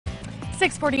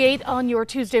6:48 on your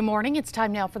Tuesday morning. It's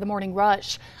time now for the morning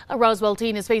rush. A Roswell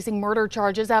teen is facing murder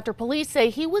charges after police say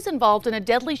he was involved in a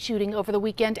deadly shooting over the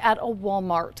weekend at a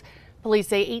Walmart. Police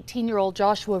say 18-year-old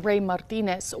Joshua Ray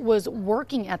Martinez was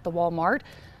working at the Walmart.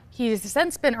 He's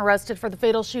since been arrested for the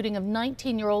fatal shooting of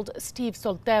 19-year-old Steve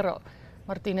Soltero.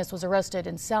 Martinez was arrested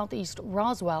in southeast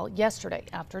Roswell yesterday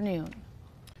afternoon.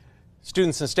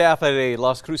 Students and staff at a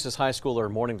Las Cruces high school are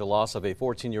mourning the loss of a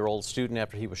 14-year-old student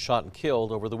after he was shot and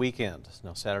killed over the weekend.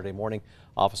 Now, Saturday morning,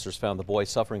 officers found the boy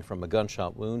suffering from a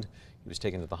gunshot wound. He was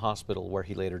taken to the hospital where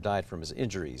he later died from his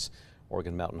injuries.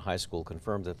 Morgan Mountain High School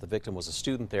confirmed that the victim was a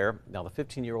student there. Now, the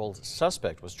 15-year-old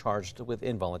suspect was charged with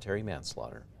involuntary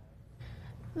manslaughter.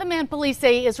 The man police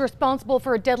say is responsible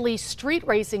for a deadly street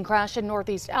racing crash in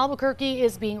northeast Albuquerque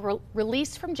is being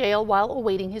released from jail while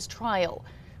awaiting his trial.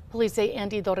 Police say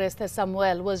Andy Doreste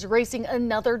Samuel was racing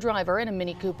another driver in a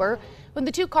Mini Cooper when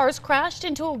the two cars crashed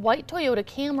into a white Toyota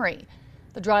Camry.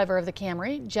 The driver of the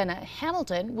Camry, Jenna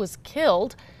Hamilton, was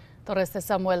killed. Doreste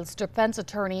Samuel's defense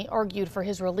attorney argued for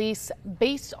his release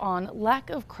based on lack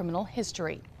of criminal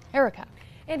history. Erica.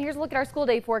 And here's a look at our school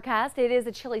day forecast. It is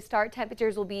a chilly start.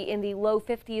 Temperatures will be in the low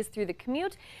 50s through the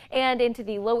commute and into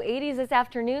the low 80s this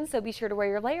afternoon, so be sure to wear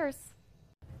your layers.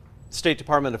 The State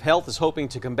Department of Health is hoping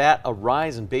to combat a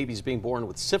rise in babies being born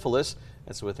with syphilis.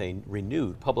 That's with a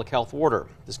renewed public health order.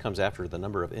 This comes after the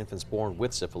number of infants born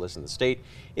with syphilis in the state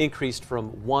increased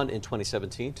from 1 in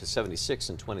 2017 to 76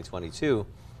 in 2022.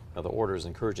 Now, the order is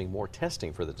encouraging more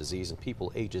testing for the disease in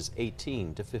people ages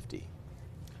 18 to 50.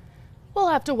 We'll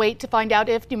have to wait to find out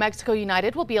if New Mexico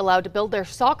United will be allowed to build their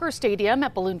soccer stadium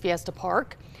at Balloon Fiesta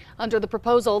Park. Under the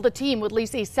proposal, the team would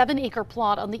lease a 7-acre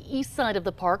plot on the east side of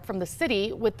the park from the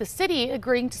city, with the city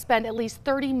agreeing to spend at least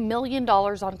 $30 million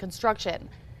on construction.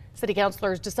 City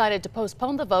councilors decided to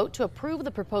postpone the vote to approve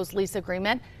the proposed lease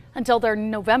agreement until their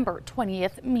November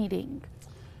 20th meeting.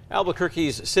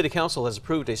 Albuquerque's City Council has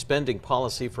approved a spending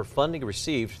policy for funding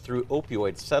received through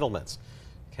opioid settlements.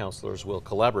 Councilors will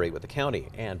collaborate with the county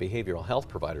and behavioral health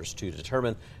providers to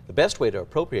determine the best way to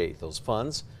appropriate those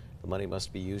funds. The money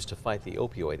must be used to fight the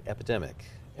opioid epidemic.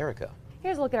 Erica.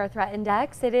 Here's a look at our threat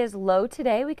index. It is low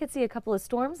today. We could see a couple of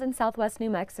storms in southwest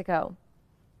New Mexico.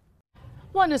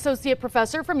 One associate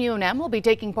professor from UNM will be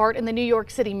taking part in the New York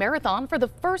City Marathon for the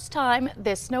first time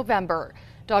this November.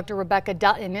 Dr. Rebecca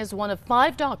Dutton is one of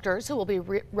 5 doctors who will be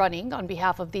running on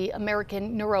behalf of the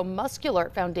American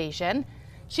Neuromuscular Foundation.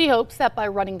 She hopes that by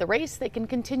running the race, they can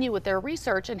continue with their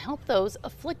research and help those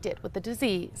afflicted with the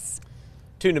disease.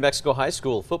 2 New Mexico high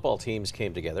school football teams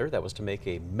came together. That was to make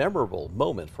a memorable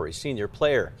moment for a senior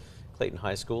player. Clayton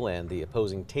High School and the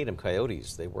opposing Tatum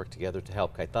Coyotes. They worked together to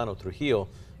help Caetano Trujillo,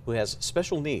 who has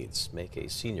special needs, make a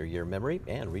senior year memory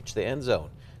and reach the end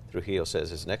zone. Trujillo says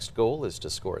his next goal is to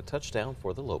score a touchdown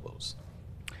for the Lobos.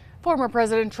 Former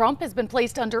President Trump has been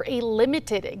placed under a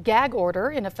limited gag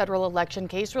order in a federal election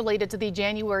case related to the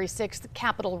January 6th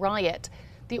Capitol riot.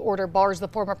 The order bars the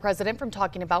former president from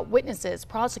talking about witnesses,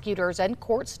 prosecutors, and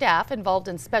court staff involved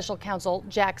in special counsel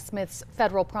Jack Smith's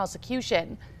federal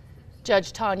prosecution.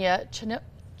 Judge Tanya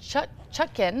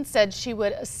Chutkin said she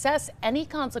would assess any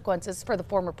consequences for the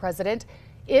former president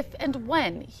if and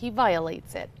when he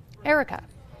violates it. Erica.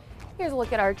 Here's a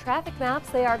look at our traffic maps.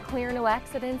 They are clear, no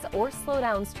accidents or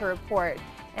slowdowns to report.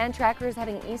 And trackers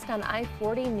heading east on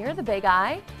I-40 near the Big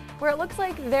I, where it looks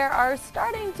like there are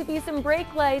starting to be some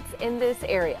brake lights in this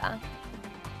area.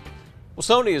 Well,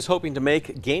 Sony is hoping to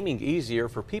make gaming easier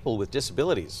for people with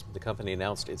disabilities. The company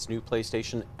announced its new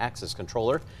PlayStation Access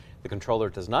controller. The controller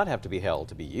does not have to be held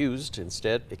to be used.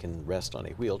 Instead, it can rest on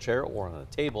a wheelchair or on a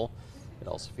table. It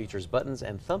also features buttons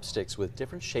and thumbsticks with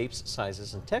different shapes,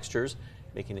 sizes, and textures,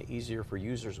 making it easier for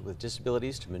users with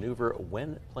disabilities to maneuver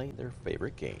when playing their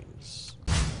favorite games.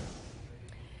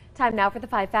 Time now for the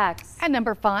 5 facts. At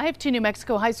number 5, 2 New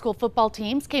Mexico high school football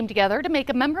teams came together to make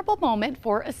a memorable moment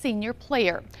for a senior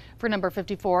player. For number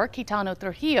 54, Caetano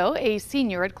Trujillo, a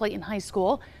senior at Clayton High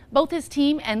School, both his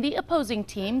team and the opposing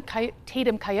team,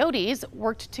 Tatum Coyotes,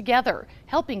 worked together,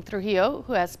 helping Trujillo,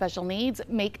 who has special needs,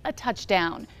 make a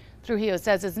touchdown. Trujillo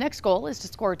says his next goal is to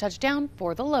score a touchdown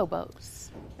for the Lobos.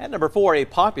 At number 4, a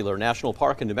popular national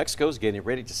park in New Mexico is getting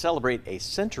ready to celebrate a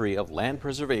century of land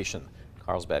preservation.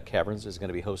 Carlsbad Caverns is going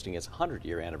to be hosting its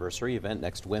 100-year anniversary event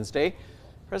next Wednesday.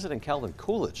 President Calvin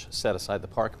Coolidge set aside the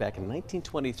park back in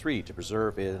 1923 to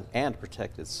preserve it and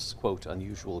protect its, quote,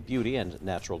 unusual beauty and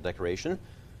natural decoration.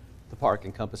 The park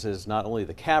encompasses not only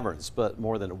the caverns, but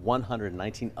more than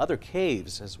 119 other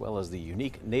caves, as well as the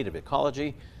unique native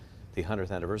ecology. The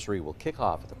 100th anniversary will kick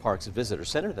off at the park's visitor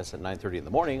center. That's at 9:30 in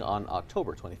the morning on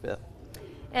October 25th.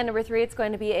 And number 3, it's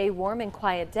going to be a warm and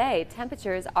quiet day.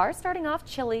 Temperatures are starting off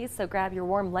chilly, so grab your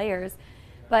warm layers.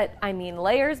 But I mean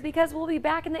layers because we'll be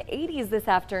back in the 80s this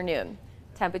afternoon.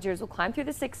 Temperatures will climb through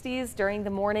the 60s during the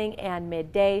morning and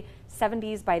midday,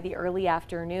 70s by the early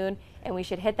afternoon, and we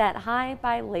should hit that high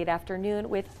by late afternoon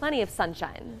with plenty of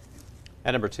sunshine.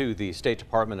 At number 2, the State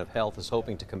Department of Health is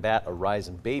hoping to combat a rise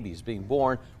in babies being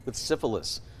born with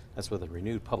syphilis. That's with a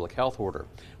renewed public health order.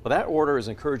 Well, that order is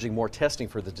encouraging more testing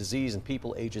for the disease in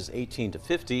people ages 18 to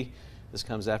 50. This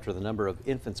comes after the number of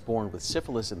infants born with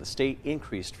syphilis in the state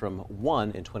increased from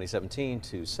 1 in 2017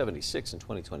 to 76 in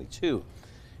 2022.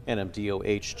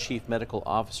 NMDOH Chief Medical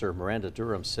Officer Miranda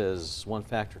Durham says one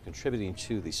factor contributing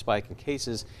to the spike in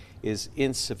cases is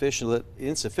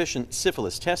insufficient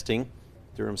syphilis testing.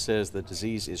 Durham says the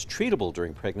disease is treatable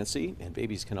during pregnancy, and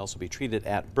babies can also be treated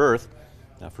at birth.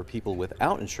 Now, for people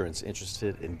without insurance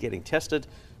interested in getting tested,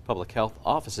 public health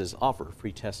offices offer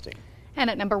free testing.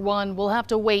 And at number 1, we'll have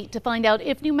to wait to find out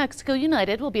if New Mexico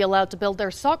United will be allowed to build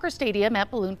their soccer stadium at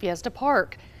Balloon Fiesta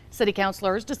Park. City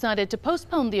councilors decided to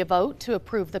postpone the vote to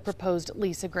approve the proposed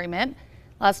lease agreement.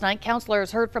 Last night,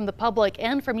 councilors heard from the public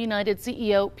and from United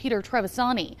CEO Peter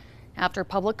Trevisani. After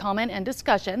public comment and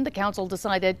discussion, the council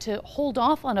decided to hold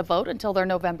off on a vote until their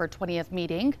November 20th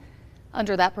meeting.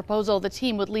 Under that proposal, the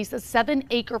team would lease a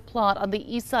 7-acre plot on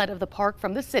the east side of the park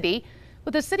from the city,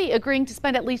 with the city agreeing to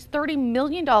spend at least $30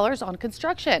 million on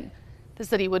construction. The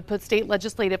city would put state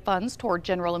legislative funds toward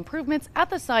general improvements at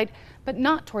the site, but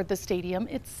not toward the stadium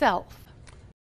itself.